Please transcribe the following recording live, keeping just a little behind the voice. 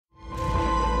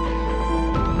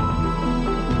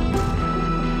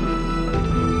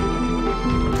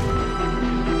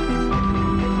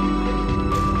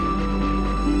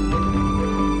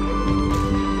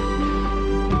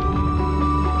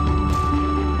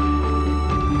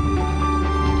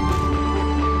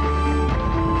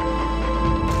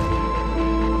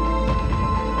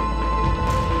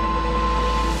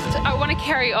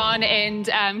everyone,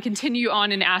 and continue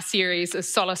on in our series of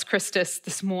Solus, Christus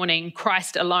this morning,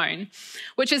 Christ alone,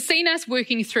 which has seen us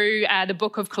working through the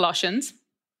book of Colossians.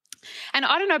 And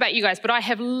I don't know about you guys, but I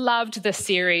have loved this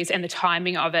series and the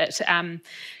timing of it.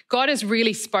 God has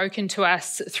really spoken to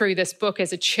us through this book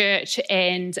as a church,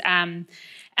 and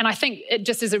I think it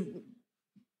just is a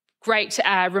great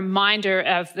reminder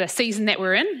of the season that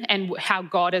we're in and how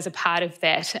God is a part of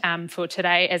that for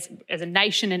today as a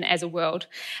nation and as a world.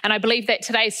 And I believe that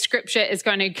today's scripture is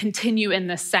going to continue in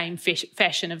the same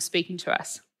fashion of speaking to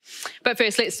us. But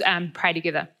first, let's pray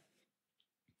together.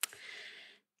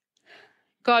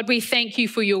 God, we thank you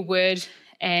for your word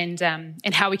and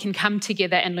how we can come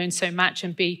together and learn so much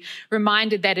and be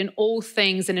reminded that in all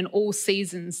things and in all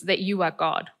seasons that you are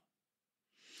God.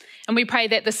 And we pray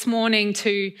that this morning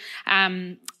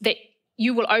that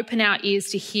you will open our ears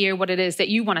to hear what it is that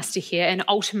you want us to hear, and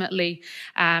ultimately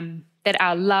that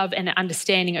our love and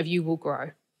understanding of you will grow.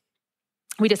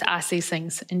 We just ask these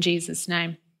things in Jesus'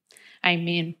 name.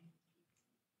 Amen.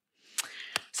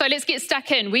 So let's get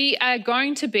stuck in. We are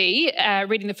going to be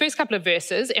reading the first couple of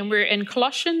verses, and we're in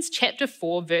Colossians chapter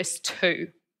 4, verse 2.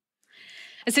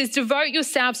 It says, "Devote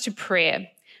yourselves to prayer,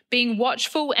 being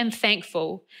watchful and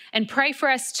thankful, and pray for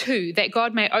us too, that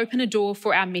God may open a door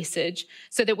for our message,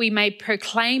 so that we may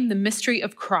proclaim the mystery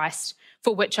of Christ,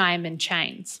 for which I am in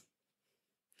chains."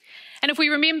 And if we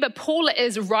remember, Paul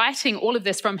is writing all of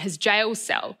this from his jail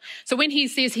cell. So when he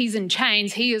says he's in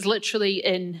chains, he is literally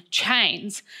in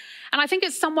chains. And I think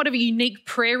it's somewhat of a unique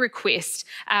prayer request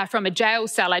from a jail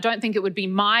cell. I don't think it would be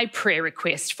my prayer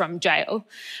request from jail.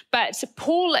 But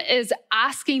Paul is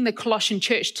asking the Colossian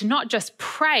church to not just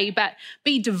pray, but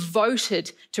be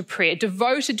devoted to prayer,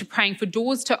 devoted to praying for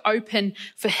doors to open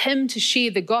for him to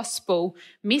share the gospel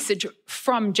message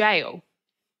from jail.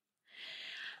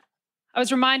 I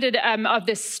was reminded of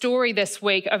this story this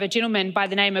week of a gentleman by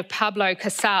the name of Pablo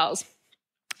Casals,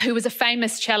 who was a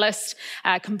famous cellist,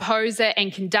 composer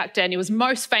and conductor, and he was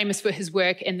most famous for his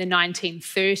work in the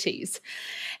 1930s.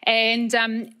 And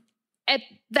at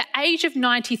the age of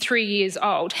 93 years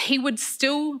old, he would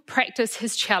still practice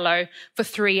his cello for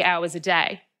 3 hours a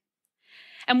day.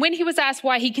 And when he was asked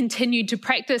why he continued to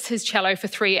practice his cello for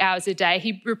 3 hours a day,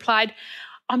 he replied,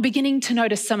 "I'm beginning to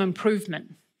notice some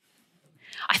improvement.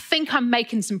 I think I'm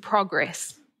making some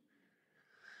progress."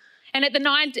 And at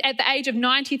the age of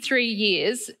 93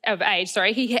 years of age,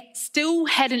 he still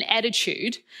had an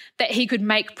attitude that he could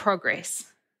make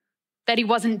progress, that he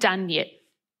wasn't done yet.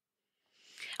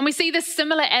 And we see this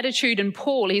similar attitude in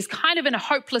Paul. He's kind of in a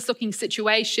hopeless-looking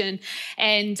situation,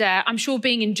 and I'm sure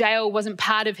being in jail wasn't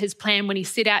part of his plan when he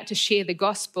set out to share the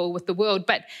gospel with the world,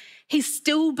 but he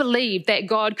still believed that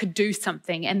God could do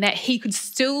something and that he could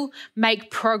still make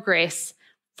progress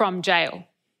from jail.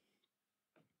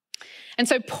 And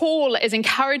so Paul is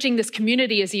encouraging this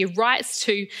community as he writes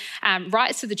to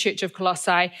the church of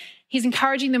Colossae. He's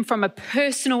encouraging them from a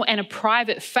personal and a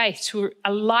private faith to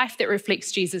a life that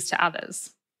reflects Jesus to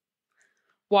others.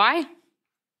 Why?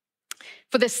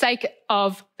 For the sake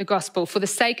of the gospel, for the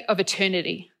sake of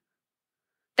eternity.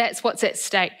 That's what's at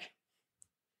stake.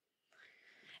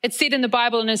 It's said in the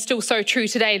Bible, and is still so true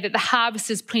today, that the harvest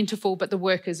is plentiful, but the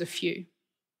workers are few.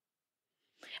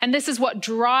 And this is what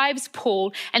drives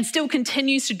Paul and still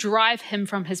continues to drive him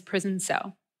from his prison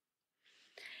cell.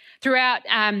 Throughout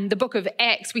the book of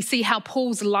Acts, we see how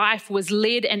Paul's life was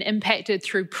led and impacted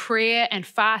through prayer and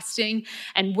fasting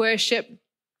and worship.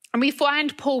 And we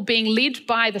find Paul being led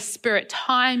by the Spirit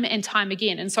time and time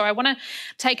again. And so I want to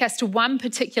take us to one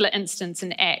particular instance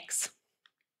in Acts.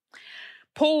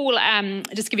 Paul,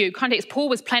 just to give you context, Paul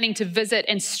was planning to visit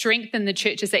and strengthen the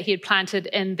churches that he had planted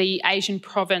in the Asian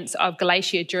province of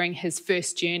Galatia during his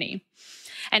first journey.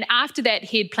 And after that,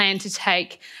 he had planned to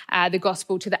take the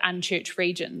gospel to the unchurched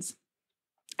regions.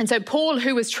 And so Paul,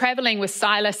 who was traveling with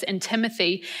Silas and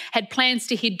Timothy, had plans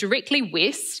to head directly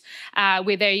west,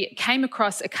 where they came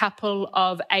across a couple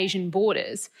of Asian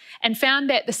borders and found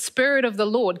that the Spirit of the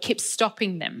Lord kept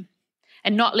stopping them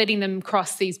and not letting them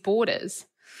cross these borders.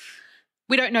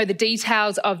 We don't know the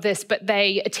details of this, but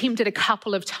they attempted a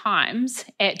couple of times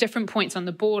at different points on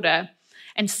the border,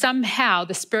 and somehow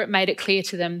the Spirit made it clear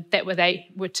to them that they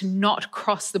were to not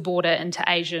cross the border into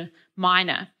Asia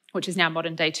Minor, which is now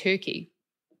modern-day Turkey.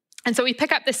 And so we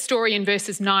pick up this story in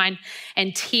verses 9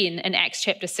 and 10 in Acts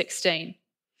chapter 16.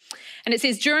 And it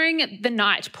says, "During the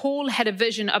night, Paul had a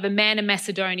vision of a man in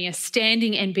Macedonia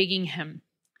standing and begging him,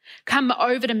 'Come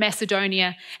over to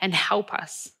Macedonia and help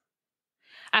us.'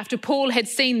 After Paul had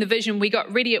seen the vision, we got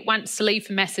ready at once to leave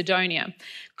for Macedonia,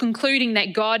 concluding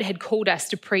that God had called us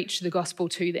to preach the gospel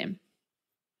to them.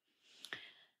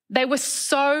 They were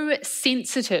so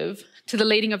sensitive to the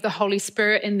leading of the Holy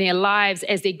Spirit in their lives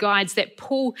as their guides that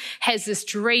Paul has this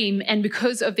dream, and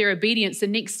because of their obedience, the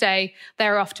next day they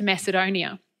are off to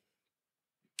Macedonia.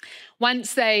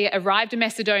 Once they arrived in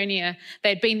Macedonia,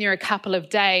 they'd been there a couple of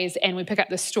days, and we pick up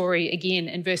the story again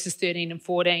in verses 13 and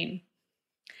 14.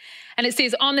 And it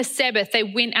says, on the Sabbath, they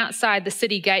went outside the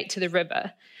city gate to the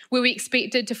river, where we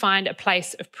expected to find a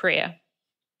place of prayer.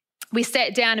 We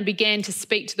sat down and began to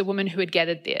speak to the women who had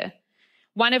gathered there.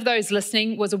 One of those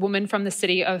listening was a woman from the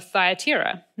city of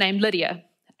Thyatira named Lydia,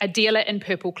 a dealer in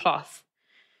purple cloth.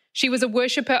 She was a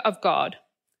worshipper of God.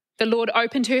 The Lord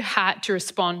opened her heart to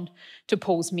respond to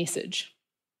Paul's message.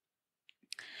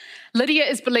 Lydia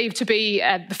is believed to be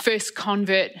the first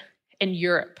convert in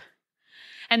Europe.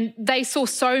 And they saw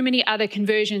so many other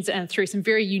conversions through some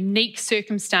very unique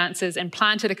circumstances and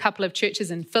planted a couple of churches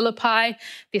in Philippi,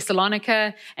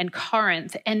 Thessalonica, and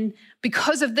Corinth. And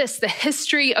because of this, the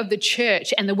history of the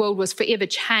church and the world was forever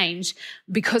changed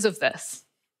because of this.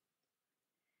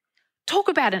 Talk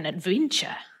about an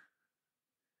adventure.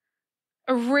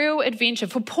 A real adventure.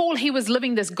 For Paul, he was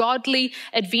living this godly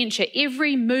adventure.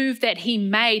 Every move that he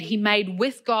made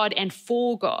with God and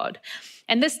for God.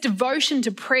 And this devotion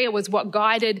to prayer was what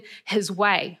guided his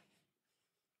way.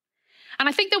 And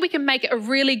I think that we can make a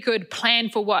really good plan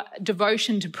for what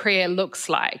devotion to prayer looks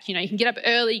like. You know, you can get up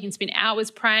early, you can spend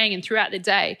hours praying and throughout the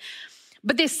day.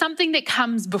 But there's something that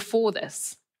comes before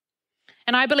this.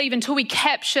 And I believe until we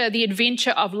capture the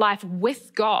adventure of life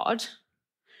with God,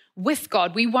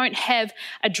 we won't have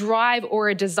a drive or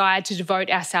a desire to devote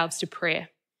ourselves to prayer.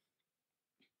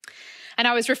 And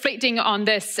I was reflecting on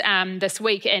this this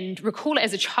week and recall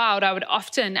as a child, I would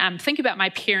often think about my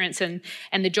parents and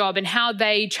the job and how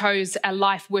they chose a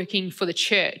life working for the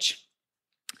church.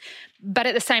 But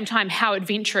at the same time, how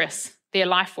adventurous their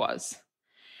life was.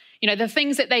 You know, the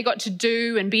things that they got to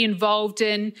do and be involved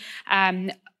in,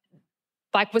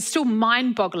 was still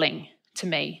mind-boggling to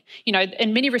me. You know,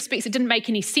 in many respects, it didn't make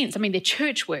any sense. I mean, they're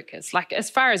church workers. Like,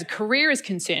 as far as a career is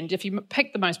concerned, if you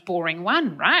pick the most boring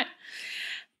one, right?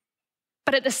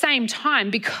 But at the same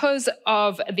time, because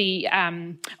of the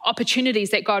opportunities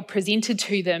that God presented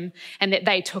to them and that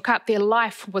they took up, their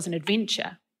life was an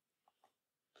adventure.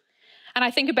 And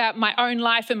I think about my own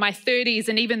life in my 30s,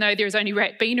 and even though there's only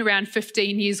been around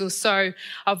 15 years or so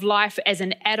of life as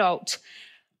an adult,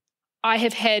 I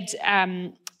have had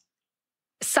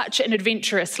such an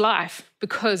adventurous life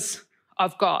because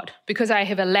of God, because I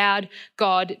have allowed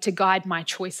God to guide my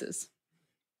choices.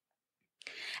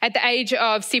 At the age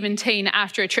of 17,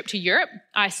 after a trip to Europe,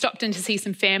 I stopped in to see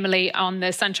some family on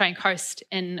the Sunshine Coast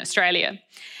in Australia.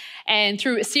 And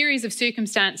through a series of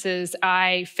circumstances,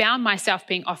 I found myself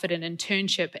being offered an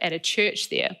internship at a church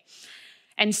there.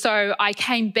 And so I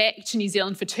came back to New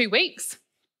Zealand for 2 weeks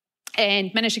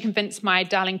and managed to convince my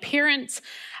darling parents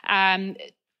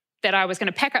that I was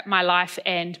going to pack up my life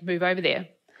and move over there.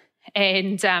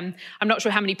 And I'm not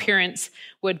sure how many parents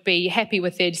would be happy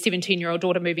with their 17-year-old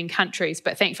daughter moving countries,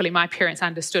 but thankfully my parents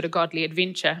understood a godly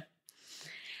adventure.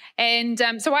 And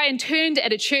so I interned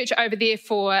at a church over there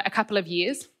for a couple of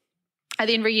years. I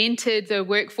then re-entered the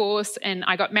workforce and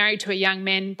I got married to a young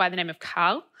man by the name of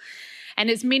Carl. And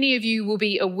as many of you will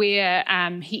be aware,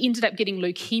 he ended up getting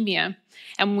leukemia.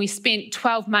 And we spent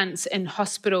 12 months in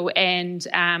hospital and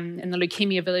in the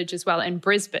leukemia village as well in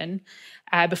Brisbane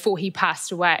before he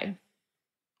passed away.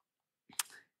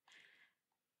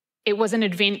 It was an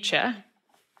adventure,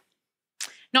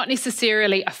 not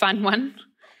necessarily a fun one,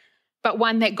 but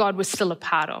one that God was still a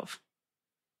part of.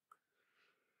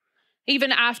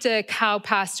 Even after Carl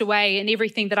passed away and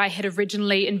everything that I had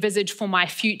originally envisaged for my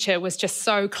future was just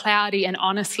so cloudy and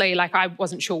honestly, like I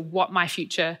wasn't sure what my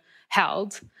future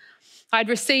held, I'd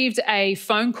received a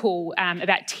phone call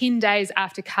about 10 days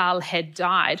after Carl had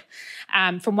died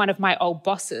from one of my old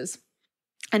bosses.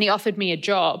 And he offered me a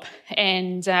job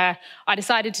and I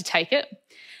decided to take it.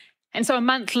 And so a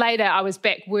month later, I was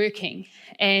back working,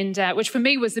 and which for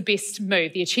me was the best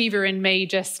move. The achiever in me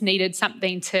just needed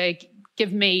something to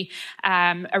give me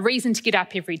a reason to get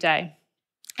up every day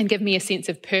and give me a sense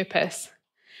of purpose.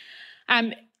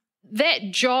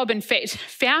 That job, in fact,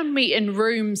 found me in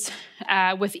rooms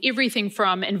with everything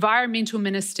from environmental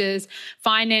ministers,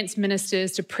 finance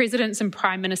ministers, to presidents and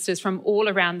prime ministers from all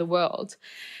around the world.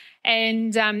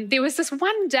 And there was this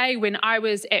one day when I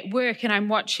was at work and I'm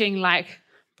watching like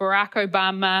Barack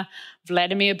Obama,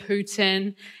 Vladimir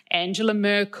Putin, Angela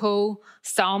Merkel,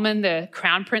 Salman, the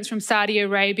crown prince from Saudi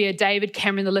Arabia, David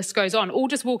Cameron, the list goes on, all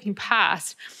just walking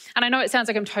past. And I know it sounds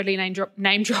like I'm totally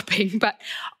name dropping, but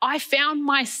I found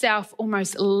myself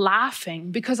almost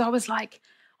laughing because I was like,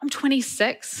 I'm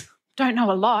 26, don't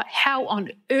know a lot. How on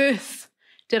earth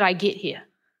did I get here?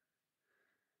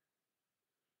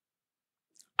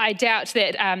 I doubt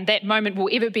that that moment will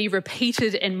ever be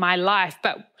repeated in my life.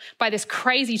 But by this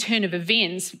crazy turn of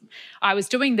events, I was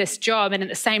doing this job and at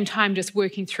the same time just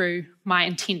working through my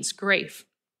intense grief.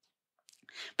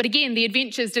 But again, the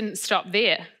adventures didn't stop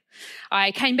there.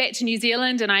 I came back to New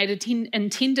Zealand and I had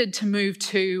intended to move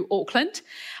to Auckland,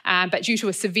 but due to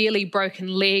a severely broken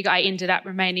leg, I ended up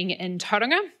remaining in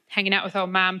Tauranga, hanging out with old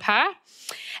ma and pa.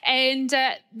 And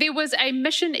there was a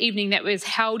mission evening that was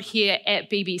held here at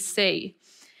BBC.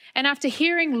 And after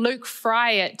hearing Luke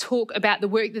Fryer talk about the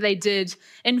work that they did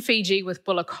in Fiji with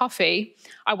Bulla Coffee,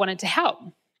 I wanted to help.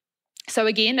 So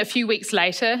again, a few weeks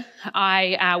later,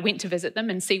 I went to visit them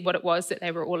and see what it was that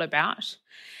they were all about.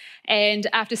 And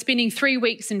after spending 3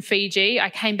 weeks in Fiji, I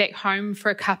came back home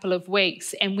for a couple of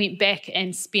weeks and went back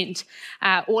and spent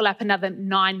all up another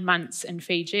 9 months in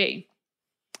Fiji.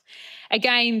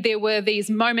 Again, there were these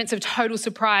moments of total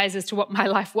surprise as to what my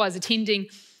life was, attending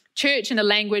church in a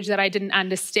language that I didn't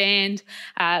understand,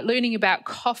 learning about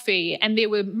coffee, and there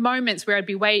were moments where I'd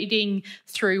be wading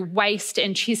through waist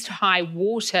and chest-high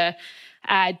water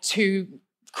to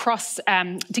cross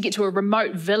to get to a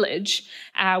remote village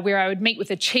where I would meet with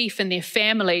a chief and their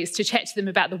families to chat to them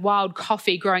about the wild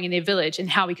coffee growing in their village and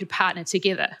how we could partner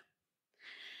together.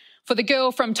 For the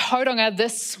girl from Tauranga,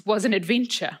 this was an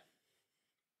adventure.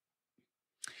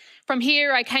 From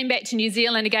here, I came back to New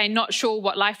Zealand again, not sure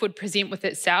what life would present with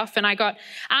itself, and I got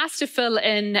asked to fill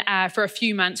in for a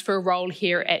few months for a role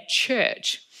here at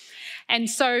church. And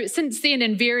so since then,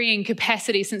 in varying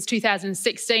capacity, since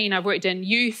 2016, I've worked in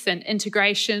youth and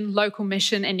integration, local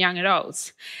mission, and young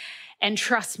adults. And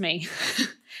trust me,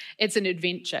 it's an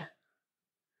adventure.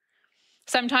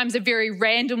 Sometimes a very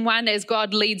random one as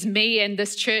God leads me and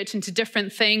this church into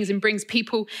different things and brings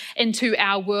people into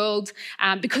our world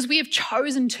because we have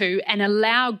chosen to and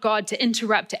allow God to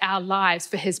interrupt our lives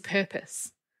for his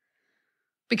purpose.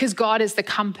 Because God is the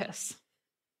compass.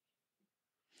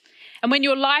 And when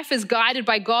your life is guided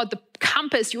by God, the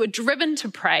compass, you are driven to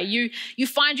pray. You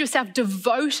find yourself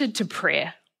devoted to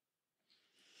prayer.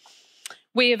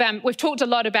 We've talked a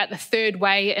lot about the third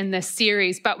way in this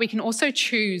series, but we can also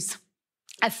choose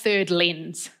a third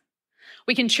lens.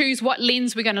 We can choose what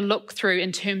lens we're going to look through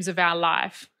in terms of our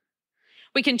life.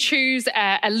 We can choose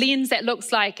a lens that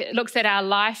looks at our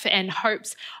life and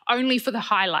hopes only for the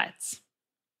highlights.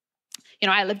 You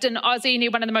know, I lived in Aussie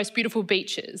near one of the most beautiful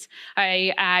beaches.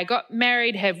 I got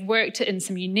married, have worked in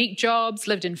some unique jobs,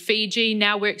 lived in Fiji,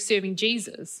 now work serving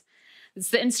Jesus.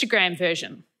 It's the Instagram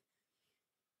version.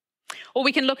 Or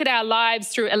we can look at our lives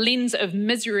through a lens of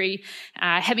misery,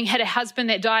 having had a husband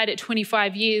that died at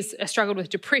 25 years, struggled with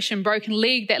depression, broken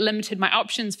leg that limited my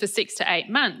options for 6 to 8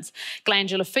 months,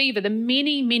 glandular fever, the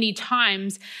many, many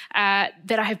times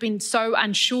that I have been so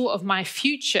unsure of my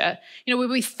future. You know, where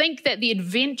we think that the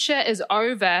adventure is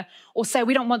over or say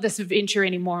we don't want this adventure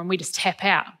anymore and we just tap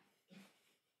out.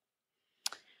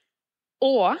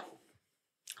 Or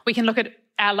we can look at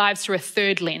our lives through a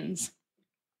third lens.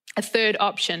 A third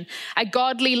option, a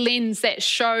godly lens that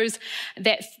shows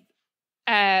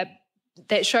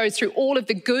through all of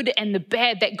the good and the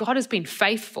bad that God has been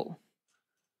faithful.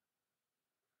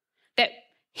 That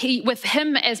with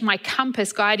him as my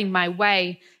compass guiding my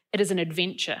way, it is an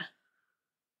adventure.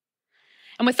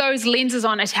 And with those lenses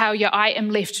on, I tell you, I am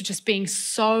left just being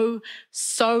so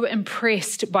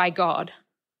impressed by God.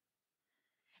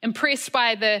 Impressed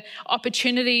by the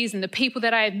opportunities and the people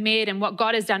that I have met and what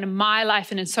God has done in my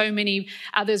life and in so many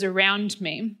others around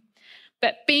me.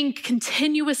 But being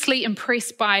continuously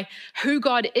impressed by who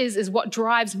God is what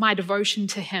drives my devotion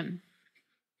to him.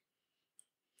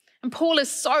 And Paul is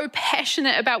so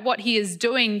passionate about what he is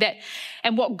doing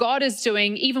and what God is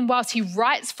doing, even whilst he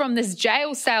writes from this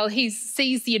jail cell, he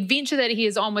sees the adventure that he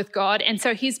is on with God. And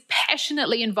so he's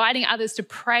passionately inviting others to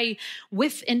pray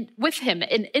with him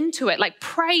and into it, like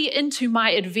pray into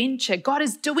my adventure. God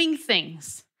is doing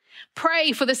things.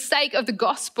 Pray for the sake of the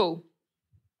gospel.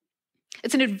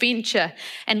 It's an adventure,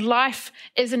 and life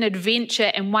is an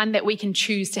adventure and one that we can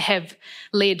choose to have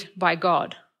led by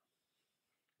God.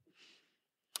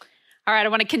 All right, I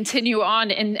want to continue on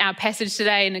in our passage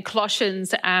today in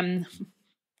Colossians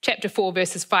chapter 4,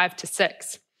 verses 5 to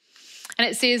 6. And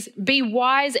it says, "Be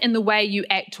wise in the way you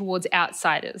act towards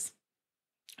outsiders.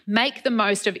 Make the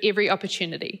most of every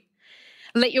opportunity.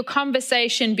 Let your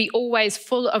conversation be always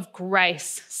full of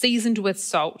grace, seasoned with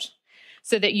salt,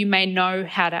 so that you may know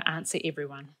how to answer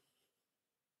everyone."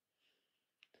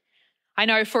 I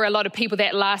know for a lot of people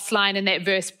that last line in that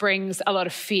verse brings a lot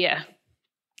of fear.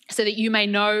 So that you may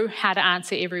know how to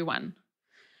answer everyone.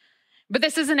 But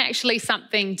this isn't actually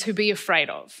something to be afraid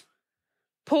of.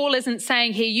 Paul isn't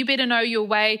saying here, you better know your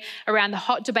way around the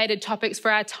hot debated topics for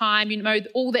our time, you know,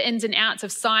 all the ins and outs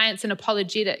of science and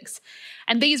apologetics.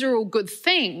 And these are all good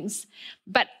things,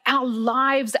 but our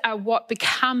lives are what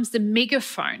becomes the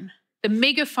megaphone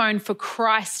for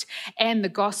Christ and the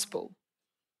gospel.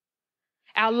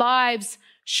 Our lives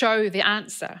show the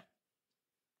answer.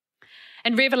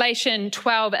 In Revelation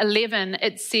 12:11,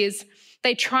 it says,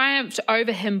 they triumphed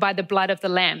over him by the blood of the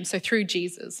Lamb, so through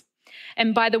Jesus.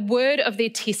 And by the word of their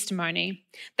testimony,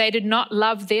 they did not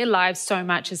love their lives so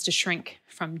much as to shrink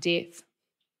from death.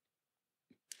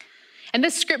 And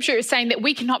this scripture is saying that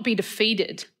we cannot be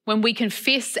defeated when we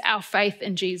confess our faith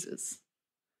in Jesus.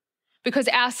 Because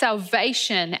our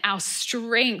salvation, our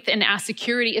strength, and our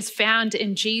security is found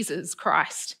in Jesus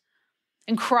Christ.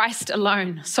 In Christ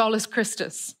alone, Solus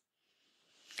Christus.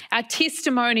 Our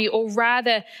testimony, or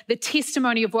rather the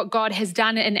testimony of what God has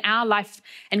done in our life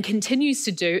and continues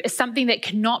to do, is something that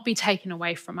cannot be taken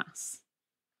away from us.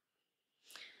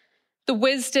 The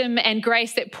wisdom and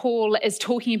grace that Paul is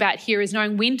talking about here is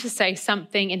knowing when to say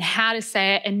something and how to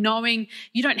say it, and knowing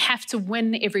you don't have to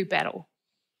win every battle.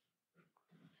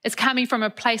 It's coming from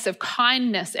a place of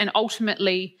kindness and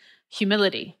ultimately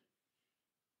humility.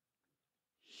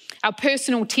 Our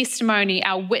personal testimony,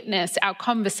 our witness, our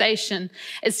conversation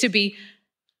is to be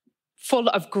full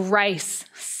of grace,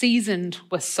 seasoned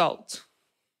with salt.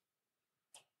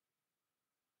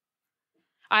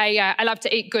 I love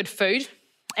to eat good food,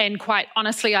 and quite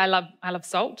honestly, I love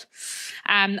salt.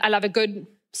 I love a good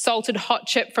salted hot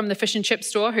chip from the fish and chip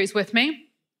store. Who's with me?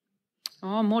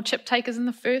 Oh, more chip takers in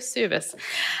the first service.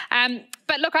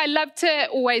 But look, I love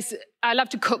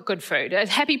to cook good food. A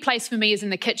happy place for me is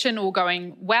in the kitchen, all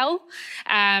going well,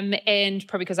 and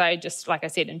probably because I just, like I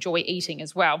said, enjoy eating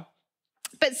as well.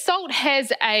 But salt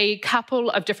has a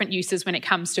couple of different uses when it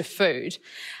comes to food.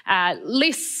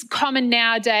 Less common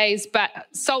nowadays, but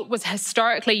salt was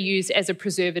historically used as a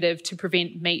preservative to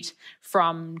prevent meat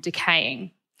from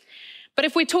decaying. But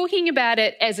if we're talking about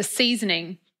it as a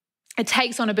seasoning, it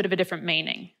takes on a bit of a different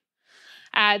meaning.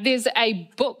 There's a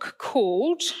book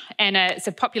called, and it's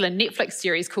a popular Netflix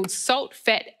series called Salt,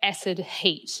 Fat, Acid,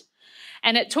 Heat.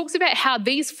 And it talks about how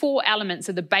these 4 elements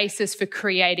are the basis for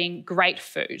creating great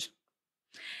food.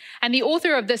 And the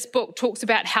author of this book talks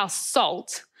about how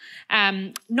salt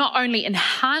not only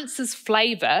enhances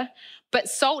flavour, but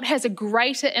salt has a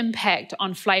greater impact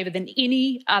on flavour than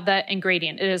any other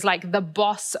ingredient. It is like the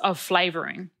boss of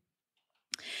flavouring.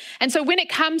 And so when it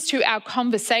comes to our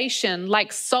conversation,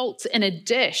 like salt in a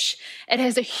dish, it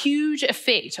has a huge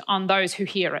effect on those who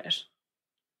hear it.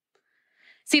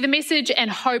 See, the message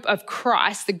and hope of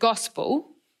Christ, the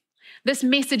gospel, this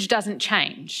message doesn't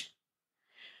change.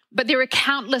 But there are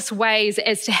countless ways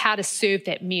as to how to serve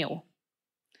that meal.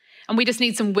 And we just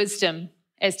need some wisdom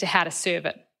as to how to serve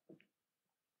it.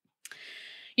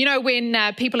 You know, when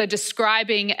people are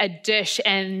describing a dish,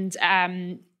 and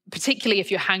particularly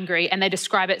if you're hungry, and they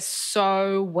describe it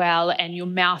so well and your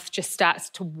mouth just starts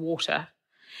to water,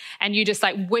 and you just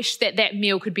like wish that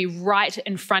meal could be right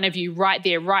in front of you, right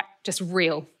there, right, just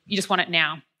real. You just want it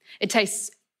now. It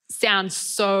sounds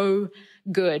so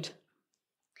good.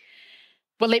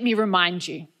 Well, let me remind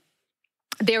you,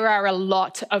 there are a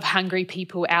lot of hungry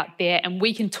people out there, and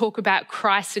we can talk about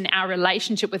Christ and our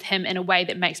relationship with him in a way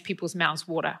that makes people's mouths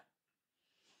water.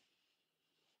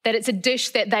 That it's a dish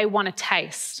that they want to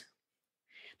taste,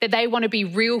 that they want to be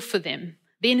real for them,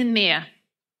 then and there.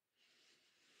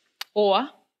 Or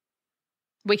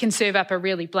we can serve up a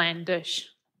really bland dish.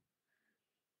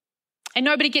 And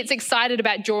nobody gets excited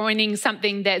about joining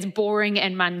something that's boring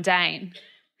and mundane.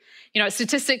 You know, it's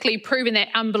statistically proven that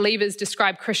unbelievers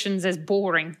describe Christians as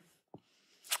boring.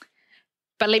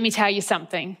 But let me tell you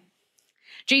something.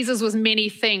 Jesus was many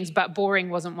things, but boring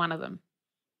wasn't one of them.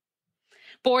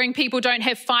 Boring people don't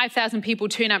have 5,000 people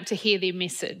turn up to hear their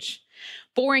message.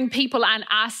 Boring people aren't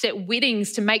asked at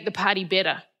weddings to make the party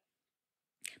better.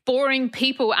 Boring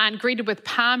people aren't greeted with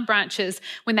palm branches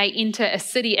when they enter a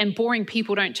city, and boring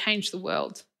people don't change the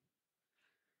world.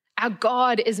 Our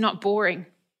God is not boring.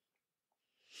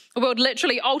 The world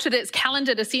literally altered its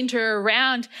calendar to center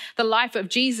around the life of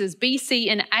Jesus. BC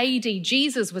and AD,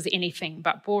 Jesus was anything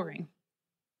but boring.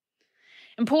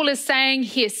 And Paul is saying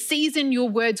here, season your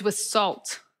words with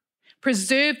salt.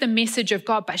 Preserve the message of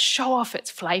God, but show off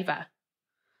its flavor.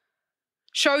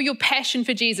 Show your passion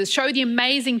for Jesus. Show the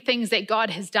amazing things that God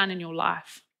has done in your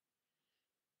life.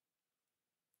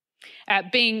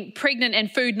 Being pregnant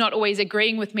and food not always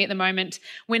agreeing with me at the moment,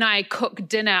 when I cook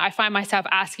dinner, I find myself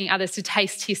asking others to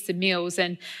taste test the meals,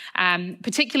 and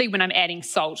particularly when I'm adding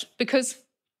salt, because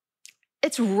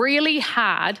it's really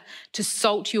hard to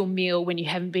salt your meal when you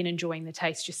haven't been enjoying the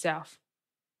taste yourself.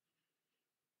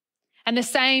 And the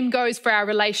same goes for our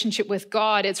relationship with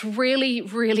God. It's really,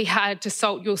 really hard to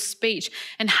salt your speech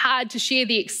and hard to share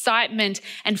the excitement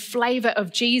and flavor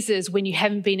of Jesus when you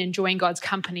haven't been enjoying God's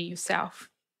company yourself.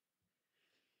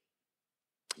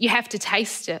 You have to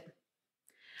taste it.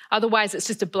 Otherwise, it's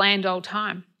just a bland old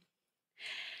time.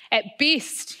 At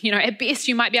best,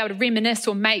 you might be able to reminisce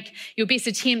or make your best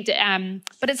attempt,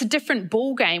 but it's a different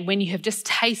ball game when you have just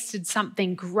tasted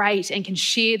something great and can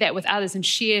share that with others and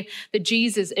share the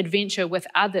Jesus adventure with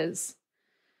others.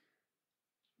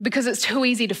 Because it's too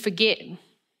easy to forget.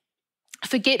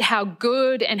 Forget how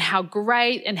good and how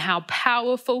great and how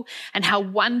powerful and how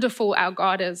wonderful our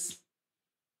God is.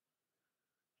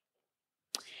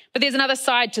 But there's another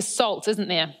side to salt, isn't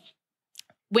there?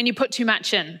 When you put too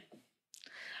much in.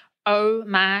 Oh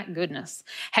my goodness.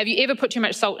 Have you ever put too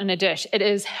much salt in a dish? It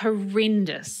is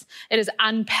horrendous. It is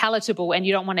unpalatable and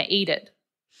you don't want to eat it.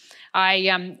 I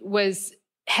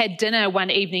had dinner one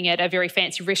evening at a very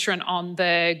fancy restaurant on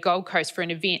the Gold Coast for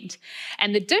an event.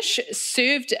 And the dish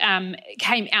served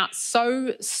came out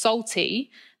so salty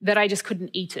that I just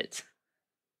couldn't eat it.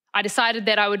 I decided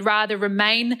that I would rather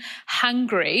remain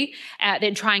hungry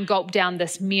than try and gulp down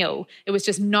this meal. It was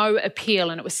just no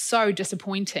appeal and it was so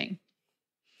disappointing.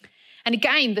 And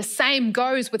again, the same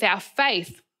goes with our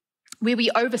faith, where we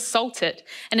oversalt it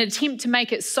in an attempt to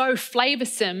make it so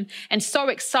flavoursome and so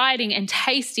exciting and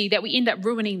tasty that we end up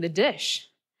ruining the dish.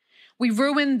 We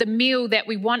ruin the meal that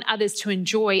we want others to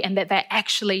enjoy and that they're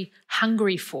actually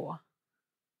hungry for.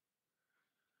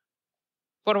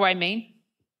 What do I mean?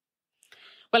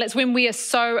 Well, it's when we are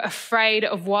so afraid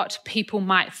of what people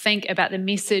might think about the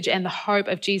message and the hope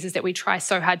of Jesus that we try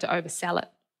so hard to oversell it,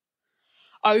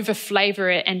 over-flavour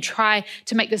it, and try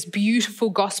to make this beautiful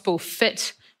gospel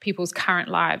fit people's current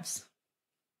lives.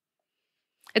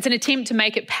 It's an attempt to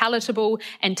make it palatable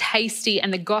and tasty,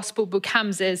 and the gospel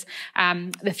becomes, as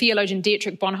the theologian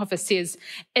Dietrich Bonhoeffer says,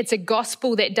 it's a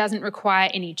gospel that doesn't require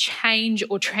any change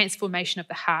or transformation of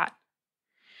the heart.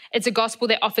 It's a gospel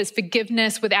that offers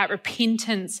forgiveness without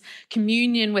repentance,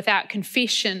 communion without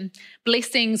confession,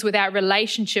 blessings without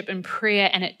relationship and prayer,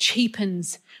 and it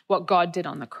cheapens what God did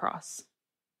on the cross.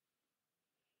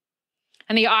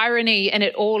 And the irony in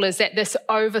it all is that this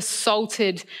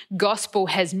oversalted gospel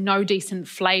has no decent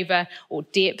flavour or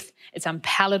depth. It's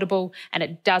unpalatable and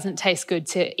it doesn't taste good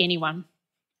to anyone.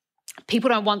 People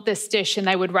don't want this dish and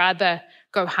they would rather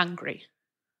go hungry.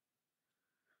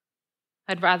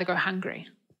 They'd rather go hungry.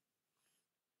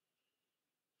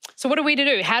 So what are we to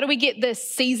do? How do we get this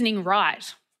seasoning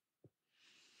right?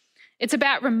 It's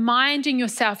about reminding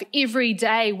yourself every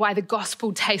day why the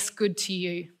gospel tastes good to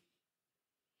you.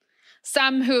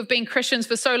 Some who have been Christians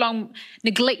for so long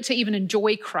neglect to even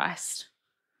enjoy Christ.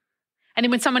 And then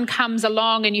when someone comes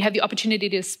along and you have the opportunity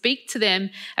to speak to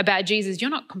them about Jesus, you're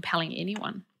not compelling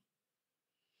anyone.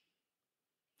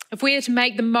 If we are to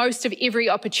make the most of every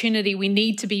opportunity, we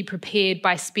need to be prepared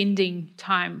by spending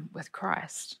time with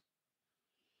Christ.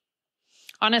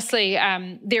 Honestly,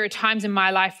 there are times in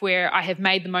my life where I have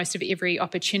made the most of every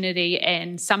opportunity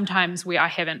and sometimes where I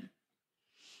haven't.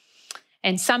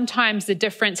 And sometimes the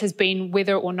difference has been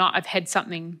whether or not I've had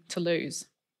something to lose.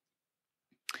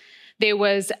 There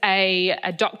was a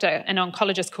doctor, an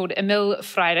oncologist called Emil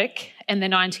Freilich in the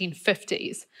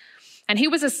 1950s. And he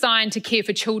was assigned to care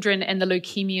for children in the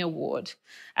leukemia ward,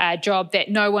 a job that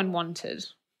no one wanted.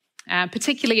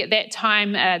 Particularly at that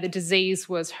time, the disease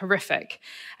was horrific.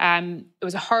 It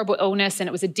was a horrible illness and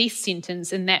it was a death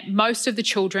sentence in that most of the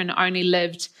children only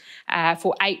lived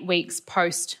for 8 weeks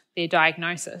post their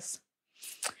diagnosis.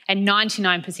 And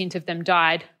 99% of them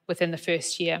died within the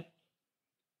first year.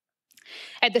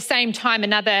 At the same time,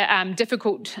 another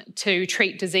difficult to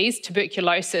treat disease,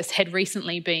 tuberculosis, had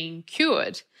recently been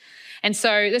cured. And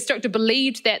so this doctor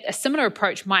believed that a similar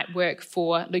approach might work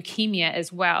for leukemia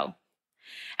as well.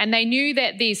 And they knew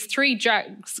that these 3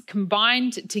 drugs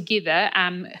combined together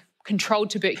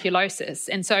controlled tuberculosis.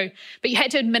 But you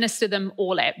had to administer them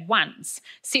all at once.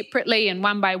 Separately and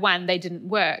one by one, they didn't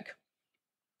work.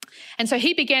 And so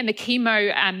he began the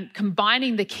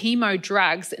combining the chemo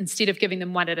drugs instead of giving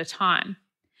them one at a time.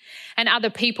 And other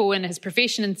people in his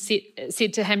profession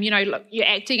said to him, look, you're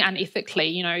acting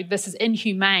unethically, this is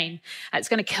inhumane, it's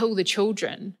going to kill the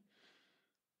children.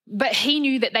 But he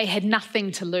knew that they had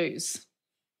nothing to lose.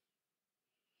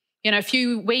 A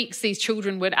few weeks, these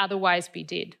children would otherwise be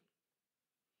dead.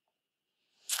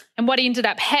 And what ended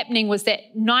up happening was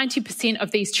that 90%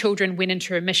 of these children went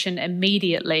into remission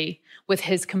immediately with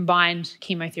his combined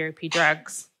chemotherapy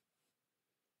drugs.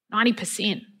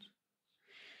 90%.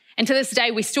 And to this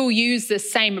day, we still use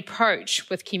this same approach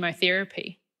with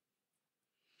chemotherapy.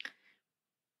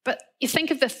 But you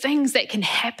think of the things that can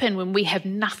happen when we have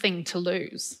nothing to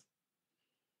lose.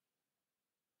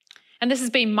 And this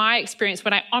has been my experience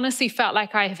when I honestly felt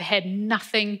like I have had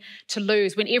nothing to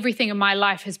lose, when everything in my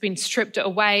life has been stripped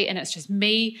away and it's just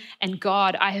me and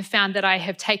God. I have found that I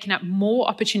have taken up more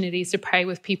opportunities to pray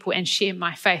with people and share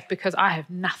my faith because I have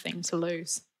nothing to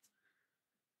lose.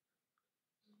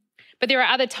 But there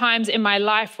are other times in my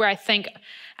life where I think,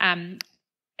 and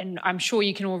I'm sure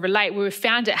you can all relate, where we've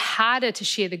found it harder to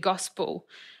share the gospel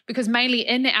because mainly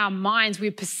in our minds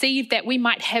we've perceived that we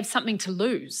might have something to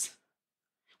lose.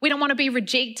 We don't want to be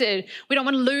rejected. We don't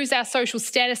want to lose our social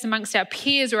status amongst our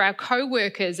peers or our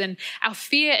co-workers, and our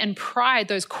fear and pride,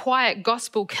 those quiet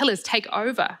gospel killers, take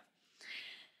over.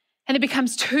 And it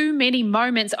becomes too many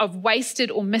moments of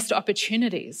wasted or missed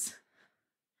opportunities.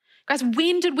 Guys,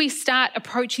 when did we start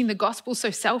approaching the gospel so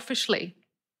selfishly?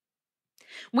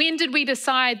 When did we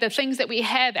decide the things that we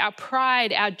have, our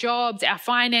pride, our jobs, our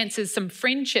finances, some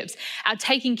friendships, our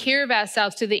taking care of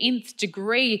ourselves to the nth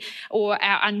degree, or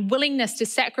our unwillingness to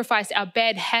sacrifice our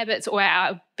bad habits or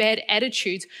our bad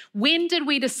attitudes, when did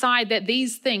we decide that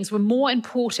these things were more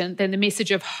important than the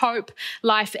message of hope,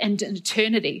 life, and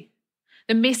eternity?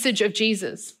 The message of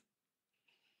Jesus.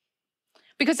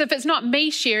 Because if it's not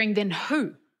me sharing, then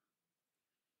who?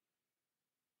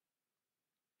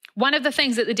 One of the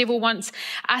things that the devil wants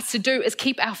us to do is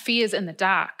keep our fears in the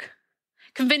dark,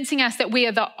 convincing us that we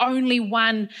are the only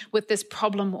one with this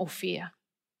problem or fear.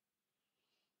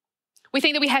 We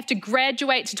think that we have to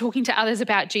graduate to talking to others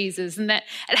about Jesus and that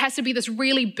it has to be this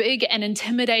really big and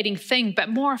intimidating thing, but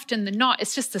more often than not,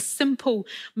 it's just the simple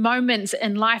moments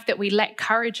in life that we lack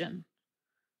courage in.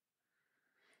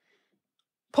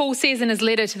 Paul says in his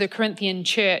letter to the Corinthian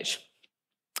church,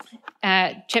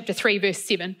 chapter 3, verse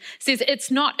 7, says,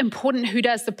 it's not important who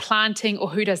does the planting or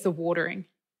who does the watering.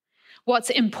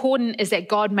 What's important is that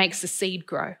God makes the seed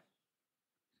grow.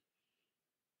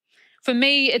 For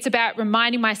me, it's about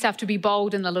reminding myself to be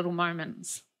bold in the little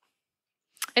moments.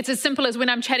 It's as simple as when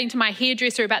I'm chatting to my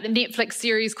hairdresser about the Netflix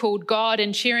series called God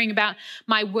and sharing about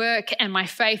my work and my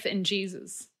faith in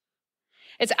Jesus.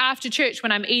 It's after church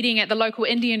when I'm eating at the local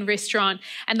Indian restaurant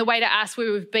and the waiter asks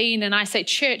where we've been and I say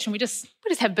church and we just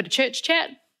have a bit of church chat.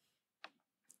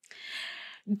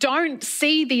 Don't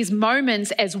see these moments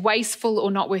as wasteful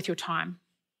or not worth your time.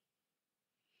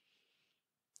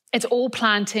 It's all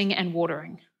planting and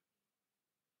watering.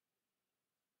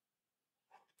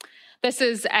 This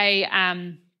is a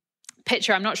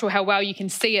picture. I'm not sure how well you can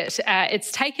see it.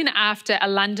 It's taken after a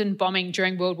London bombing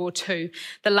during World War II,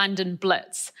 the London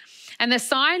Blitz. And the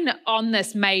sign on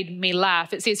this made me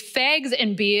laugh. It says, fags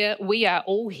and beer, we are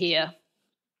all here.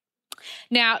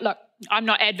 Now, look, I'm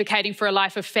not advocating for a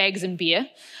life of fags and beer,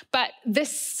 but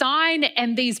this sign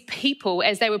and these people,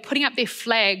 as they were putting up their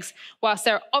flags, whilst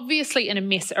they're obviously in a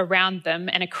mess around them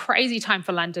and a crazy time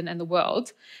for London and the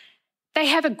world, they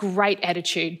have a great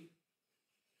attitude.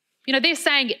 You know, they're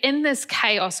saying in this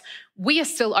chaos, we are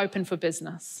still open for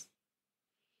business.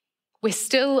 We're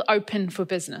still open for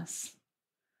business.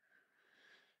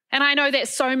 And I know that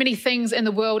so many things in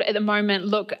the world at the moment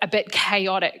look a bit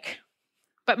chaotic,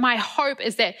 but my hope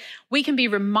is that we can be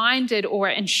reminded or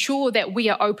ensure that we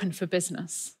are open for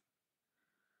business,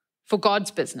 for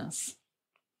God's business.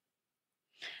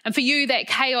 And for you, that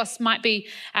chaos might be,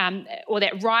 or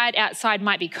that riot outside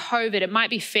might be COVID, it might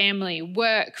be family,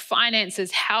 work,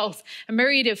 finances, health, a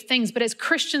myriad of things. But as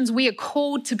Christians, we are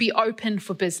called to be open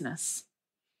for business.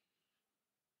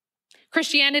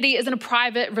 Christianity isn't a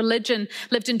private religion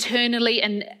lived internally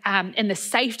and in the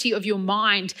safety of your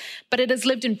mind, but it is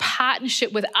lived in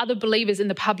partnership with other believers in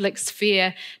the public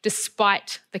sphere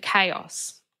despite the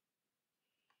chaos.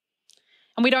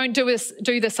 And we don't do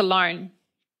this alone.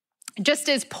 Just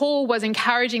as Paul was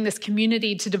encouraging this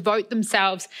community to devote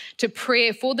themselves to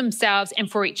prayer for themselves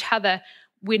and for each other,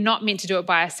 we're not meant to do it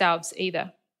by ourselves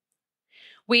either.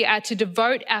 We are to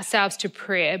devote ourselves to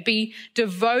prayer, be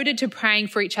devoted to praying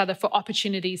for each other for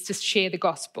opportunities to share the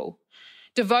gospel,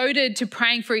 devoted to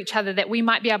praying for each other that we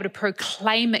might be able to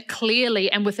proclaim it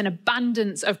clearly and with an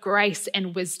abundance of grace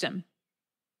and wisdom.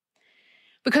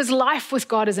 Because life with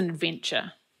God is an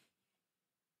adventure.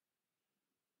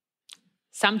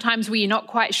 Sometimes we're not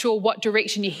quite sure what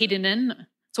direction you're heading in.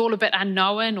 It's all a bit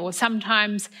unknown, or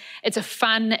sometimes it's a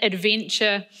fun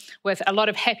adventure with a lot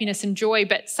of happiness and joy,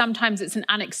 but sometimes it's an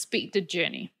unexpected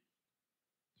journey.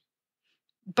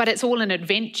 But it's all an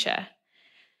adventure,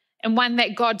 and one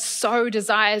that God so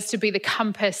desires to be the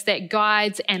compass that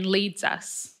guides and leads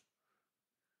us.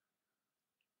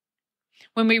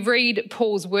 When we read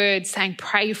Paul's words saying,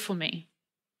 pray for me,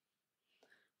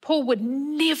 Paul would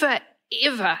never,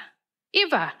 ever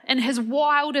ever in his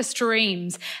wildest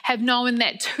dreams have known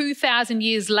that 2,000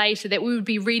 years later that we would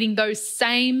be reading those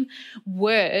same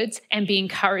words and be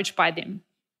encouraged by them.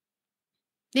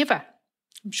 Never.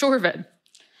 I'm sure of it.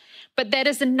 But that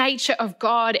is the nature of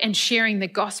God and sharing the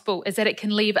gospel, is that it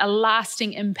can leave a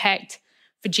lasting impact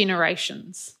for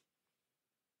generations.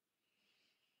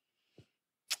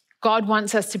 God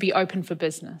wants us to be open for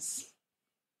business.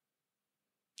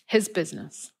 His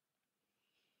business.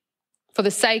 For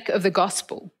the sake of the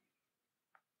gospel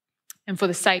and for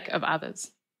the sake of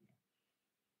others.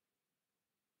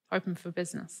 Open for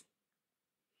business.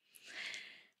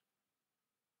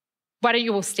 Why don't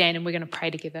you all stand and we're going to pray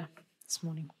together this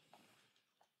morning.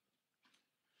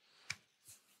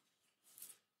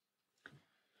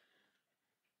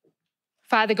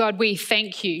 Father God, we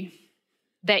thank you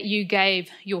that you gave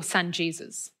your son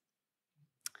Jesus,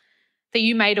 that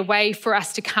you made a way for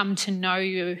us to come to know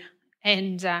you.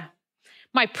 And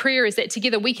my prayer is that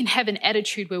together we can have an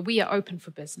attitude where we are open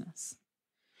for business,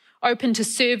 open to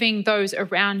serving those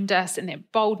around us in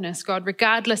that boldness, God,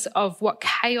 regardless of what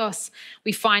chaos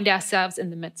we find ourselves in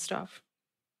the midst of.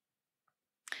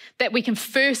 That we can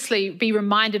firstly be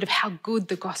reminded of how good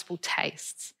the gospel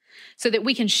tastes, so that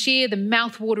we can share the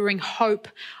mouth-watering hope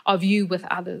of you with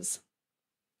others.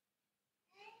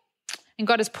 And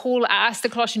God, as Paul asked the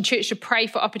Colossian church to pray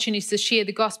for opportunities to share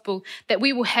the gospel, that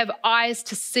we will have eyes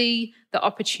to see the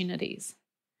opportunities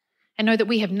and know that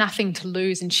we have nothing to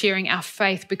lose in sharing our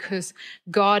faith, because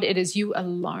God, it is you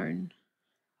alone,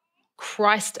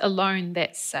 Christ alone,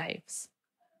 that saves.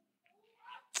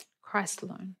 Christ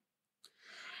alone.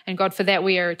 And God, for that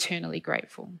we are eternally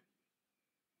grateful.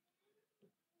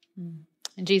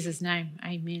 In Jesus' name,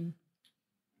 amen.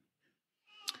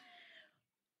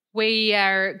 We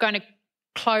are going to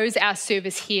close our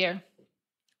service here.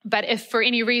 But if for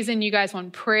any reason you guys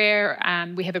want prayer,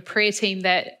 we have a prayer team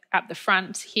that up the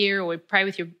front here, or we pray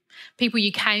with your people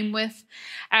you came with.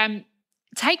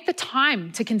 Take the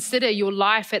time to consider your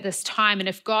life at this time and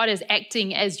if God is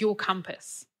acting as your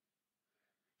compass.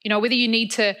 You know, whether you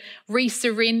need to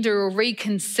resurrender or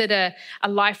reconsider a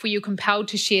life where you're compelled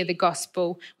to share the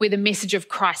gospel, where the message of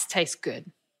Christ tastes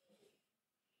good.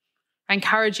 I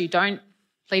encourage you, don't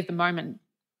leave the moment.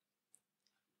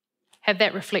 Have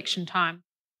that reflection time.